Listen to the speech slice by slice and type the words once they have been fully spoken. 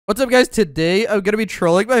What's up, guys? Today, I'm gonna be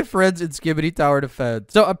trolling my friends in Skibidi Tower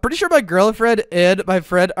Defense. So, I'm pretty sure my girlfriend and my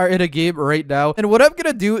friend are in a game right now. And what I'm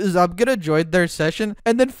gonna do is I'm gonna join their session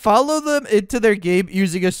and then follow them into their game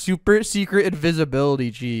using a super secret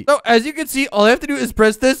invisibility cheat. So, as you can see, all I have to do is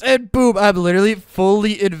press this and boom, I'm literally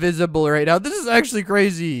fully invisible right now. This is actually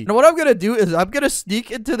crazy. And what I'm gonna do is I'm gonna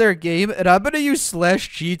sneak into their game and I'm gonna use slash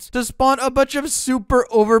cheats to spawn a bunch of super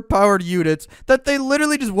overpowered units that they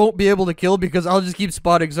literally just won't be able to kill because I'll just keep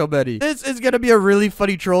spawning so many. This is gonna be a really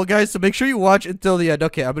funny troll, guys, so make sure you watch until the end.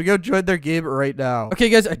 Okay, I'm gonna go join their game right now. Okay,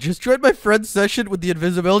 guys, I just joined my friend's session with the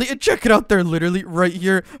invisibility, and check it out, they're literally right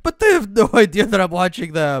here, but they have no idea that I'm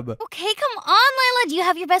watching them. Okay, come on, Layla. Do you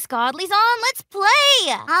have your best godlies on? Let's play.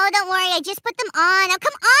 Oh, don't worry. I just put them on. Now,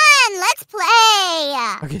 come on. Let's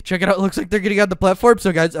play. Okay, check it out. It looks like they're getting on the platform.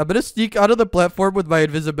 So, guys, I'm gonna sneak onto the platform with my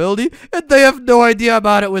invisibility, and they have no idea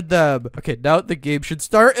about it with them. Okay, now the game should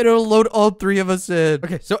start, and it'll load all three of us in.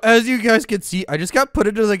 Okay, so as you guys can see, I just got put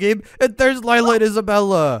into the game, and there's Lila and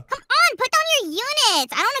Isabella. Come on. Put down your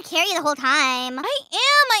units. I don't want to carry you the whole time. I am.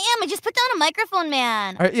 I just put down a microphone,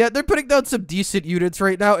 man. All right, yeah, they're putting down some decent units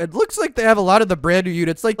right now. It looks like they have a lot of the brand new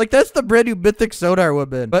units. Like that's the brand new Mythic Sonar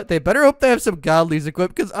Woman. But they better hope they have some godlies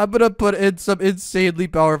equipped because I'm going to put in some insanely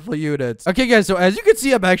powerful units. Okay, guys, so as you can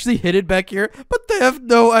see, I'm actually hidden back here, but they have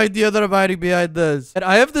no idea that I'm hiding behind this. And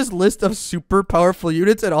I have this list of super powerful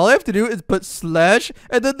units, and all I have to do is put slash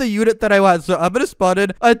and then the unit that I want. So I'm going to spawn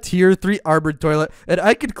in a tier 3 armored toilet, and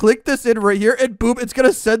I can click this in right here, and boom, it's going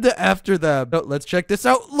to send it after them. So let's check this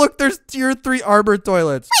out. Look, there's tier 3 armored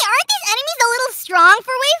toilets. Wait, aren't these enemies a little strong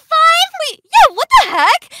for wave 5? Wait, yeah, what the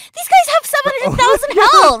heck? These guys have 700,000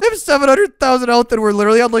 health. They have 700,000 health, and we're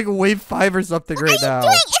literally on like wave 5 or something right now. What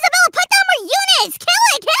are you doing? Isabella, put down more units. Kill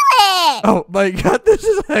it. Oh my god, this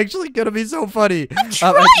is actually gonna be so funny. I'm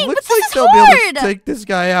trying, it looks like they'll be able to take this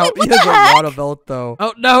guy out. Wait, he has a lot of health, though.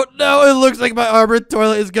 Oh, no, it looks like my armored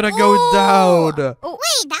toilet is gonna go down. Oh,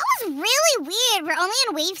 wait, that was really weird. We're only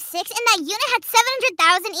in wave 6, and that unit had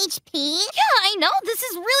 700,000 HP? Yeah, I know. This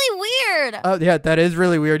is really weird. Yeah, that is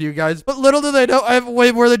really weird, you guys. But little do they know, I have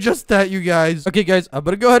way more than just that, you guys. Okay, guys, I'm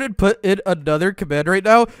gonna go ahead and put in another command right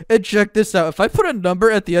now. And check this out. If I put a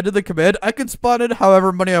number at the end of the command, I can spawn in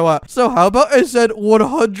however many I want. So how about I send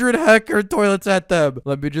 100 hacker toilets at them?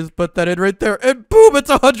 Let me just put that in right there. And boom, it's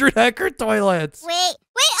 100 hacker toilets. Wait, Isabella?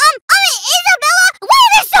 Why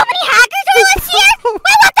are there so many hacker toilets here? Wait,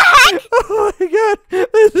 what the heck? Oh my god,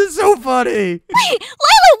 this is so funny. Wait,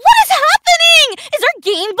 Layla, what is happening? Is our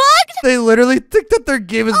game bugged? They literally think that their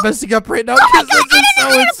game is messing up right now Oh my because god, this is so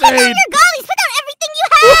Put down insane. your gollies. Put down everything you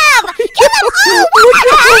have. Kill them all. What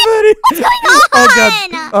the heck? What's going on? Oh god.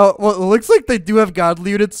 Oh, well, it looks like they do have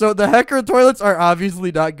godly units, so the hacker toilets are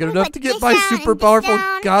obviously not good enough to get by super powerful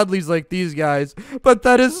godlies like these guys. But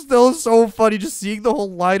that is still so funny, just seeing the whole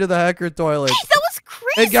line of the hacker toilets. Guys, that was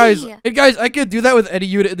crazy. And guys, I can do that with any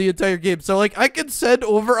unit in the entire game. So, like, I can send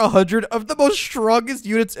over 100 of the most strongest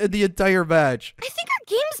units in the entire match. I think our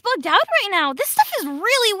game's bugged out right now. This stuff is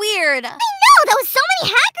really weird. I know, there was so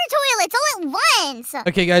many hacker toilets all at once.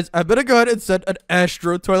 Okay, guys, I'm gonna go ahead and send an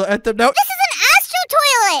Astro toilet at them now. This is an Astro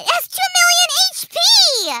toilet. It has 2 million HP.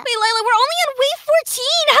 Wait, Layla, we're only on wave 14.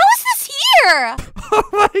 How is this here? Oh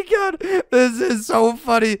my god, this is so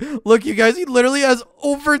funny. Look, you guys, he literally has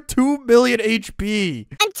over 2 million HP.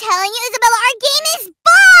 I'm telling you, Isabella, our game is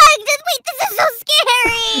bugged. Wait, this is so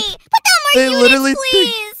scary. Put down more units,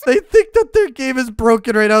 please. They think that their game is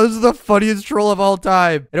broken right now. This is the funniest troll of all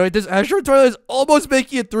time. Anyway, this Astro toilet is almost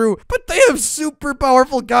making it through, but they have super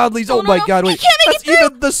powerful godlies. Oh my god, wait. That's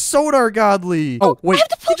even the sonar godly. Oh, wait.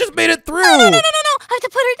 He just made it through. No. I have to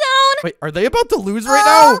put her down. Wait, are they about to lose right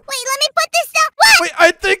now? Wait, let me put this down. What? Wait,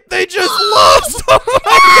 I think they just lost.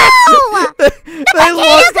 Oh my god. They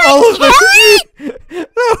lost all of it.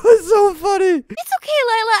 That was so funny. It's okay,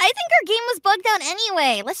 Layla. I think our game was bugged out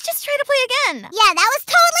anyway. Let's just try to play again. Yeah, that was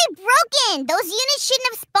totally broken. Those units shouldn't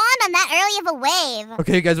have spawned on that early of a wave.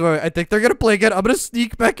 Okay, guys, wait. I think they're going to play again. I'm going to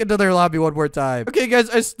sneak back into their lobby one more time. Okay, guys,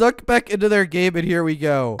 I snuck back into their game, and here we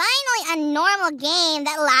go. Finally, a normal game.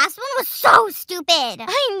 That last one was so stupid.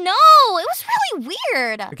 I know. It was really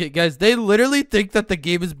weird. Okay, guys, they literally think that the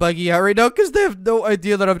game is buggy out right now because they have no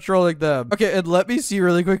idea that I'm trolling them. Okay, and let me see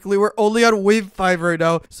really quickly. We're only on wave 5 right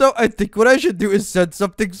now. So I think what I should do is send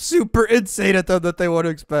something super insane at them that they won't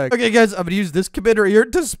expect. Okay, guys, I'm going to use this command right here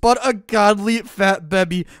to spawn a godly fat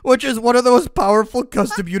baby, which is one of the most powerful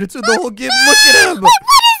custom units in the whole game. Look at him. Wait, what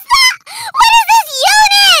is that? What is this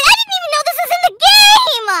unit? I didn't even know this was in the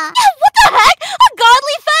game. Yeah, what the heck? A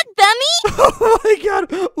godly fat Bemmy? Oh my god,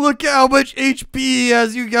 look at how much HP he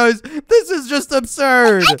has, you guys. This is just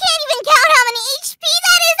absurd. I can't even count how many HP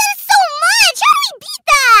that is. That is so much. How do we beat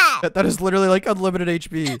that? it. That is literally like unlimited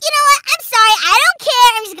HP. You know what? I'm sorry. I don't care.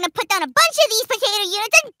 I'm just gonna put down a bunch of these potato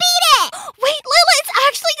units and beat it. Wait, Layla, it's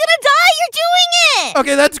actually gonna die. You're doing it.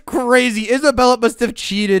 Okay, that's crazy. Isabella must have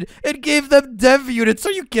cheated and gave them dev units.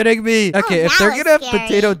 Are you kidding me? Okay, if that they're was gonna have scary.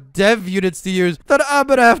 potato dev units to use, then I'm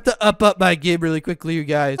gonna have to up my game really quickly, you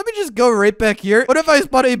guys. Let me just go right back here. What if I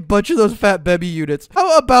spawn a bunch of those fat baby units?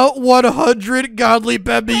 How about 100 godly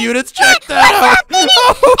baby units? Check that out.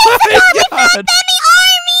 Oh my god. Baby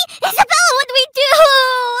army! Isabella, what do we do?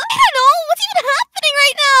 I don't know. What's even happening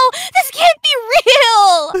right now? This can't be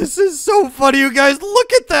real. This is so funny, you guys.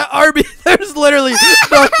 Look at that army. There's literally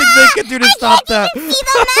nothing they can do to stop that. See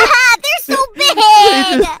the map? They're so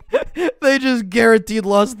big! They just guaranteed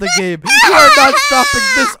lost the game. You are not stopping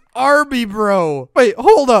this army, bro. Wait,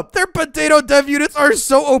 hold up. Their potato dev units are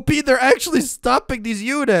so OP, they're actually stopping these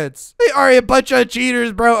units. They are a bunch of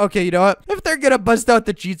cheaters, bro. Okay, you know what? If they're gonna bust out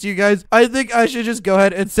the cheats, you guys, I think I should just go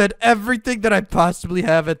ahead and send everything that I possibly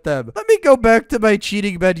have at them. Let me go back to my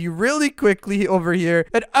cheating menu really quickly over here,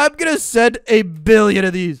 and I'm gonna send 1,000,000,000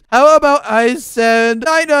 of these. How about I send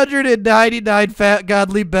 999 fat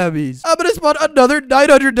godly babies? I'm gonna spawn another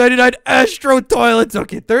 999 astro toilets.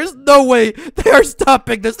 Okay, there's no way they are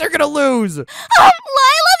stopping this. They're gonna lose.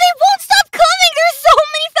 Lila, they won't stop coming. There's so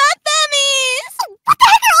many fat Bammies. What the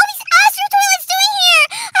heck are all these astro toilets doing here?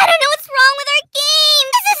 I don't know what's wrong with our game.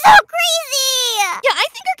 This is so crazy. Yeah, I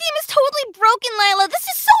think our game is totally broken, Lila. This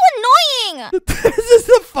is so annoying. This is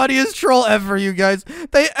the funniest troll ever, you guys.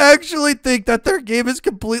 They actually think that their game is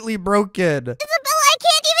completely broken. Isabella, I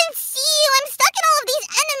can't even see you. I'm stuck in all of these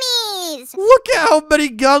enemies. Look at how many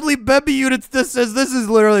godly baby units this is. This is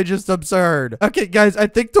literally just absurd. Okay, guys, I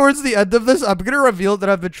think towards the end of this, I'm going to reveal that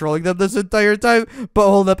I've been trolling them this entire time. But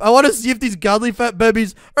hold up. I want to see if these godly fat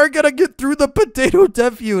babies are going to get through the potato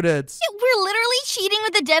dev units. We're literally cheating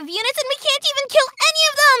with the dev units, and we can't even kill any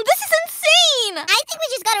of them. This is insane. I think we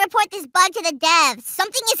just gotta report this bug to the devs.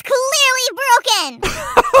 Something is clearly broken.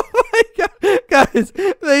 Oh my god. Guys,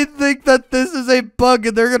 they think that this is a bug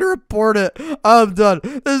and they're going to report it. I'm done.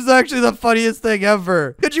 This is actually the funniest thing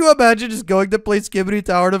ever. Could you imagine just going to play Skibidi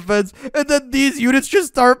Tower Defense and then these units just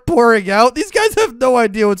start pouring out? These guys have no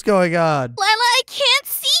idea what's going on. Lila, I can't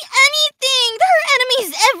see anything. There are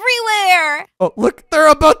enemies everywhere. Oh, look, they're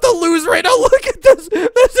about to lose right now. Look at this.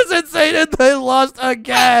 This is insane and they lost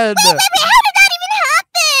again. Wait, how did that even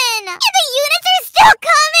happen? And the units are still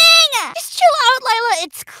coming. Just chill out, Lila.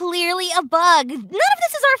 It's clearly a bug. None of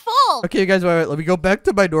this is our fault. Okay, you guys, wait. Let me go back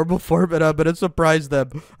to my normal form and I'm gonna surprise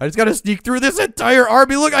them. I just gotta sneak through this entire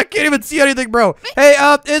army. Look, I can't even see anything, bro. Hey,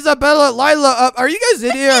 Isabella, Lila, are you guys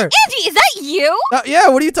in here? Andy, is that you? Yeah,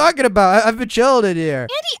 what are you talking about? I've been chilling in here.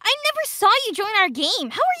 Andy, I never saw you join our game.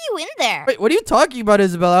 How are you in there? Wait, what are you talking about,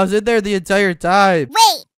 Isabella? I was in there the entire time.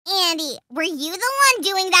 Wait, Andy, were you the one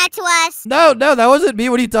doing that to us? No, that wasn't me.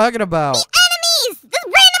 What are you talking about? The enemies! The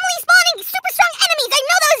randomly spawning super strong enemies! I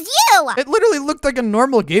know that was you! It literally looked like a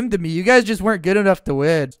normal game to me. You guys just weren't good enough to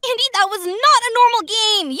win. Andy, that was not a normal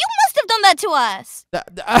game. You must have done that to us.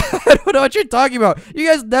 I don't know what you're talking about. You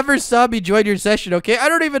guys never saw me join your session, okay? I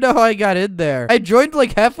don't even know how I got in there. I joined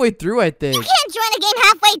like halfway through, I think. You can't join a game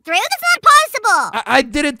halfway through. That's not possible. I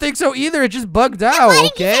didn't think so either. It just bugged out, Why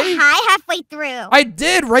didn't you okay? say hi halfway through? I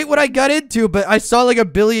did right when I got into, but I saw like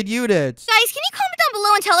 1,000,000,000 units. Guys, can you comment down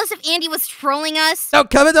below and tell us if Andy was trolling us? Now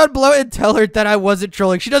comment down below and tell her that I wasn't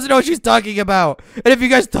trolling. She doesn't know what she's talking about. And if you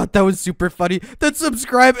guys thought that was super funny, then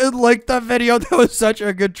subscribe and like the video. That was such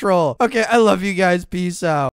a good troll. Okay, I love you guys. Peace out.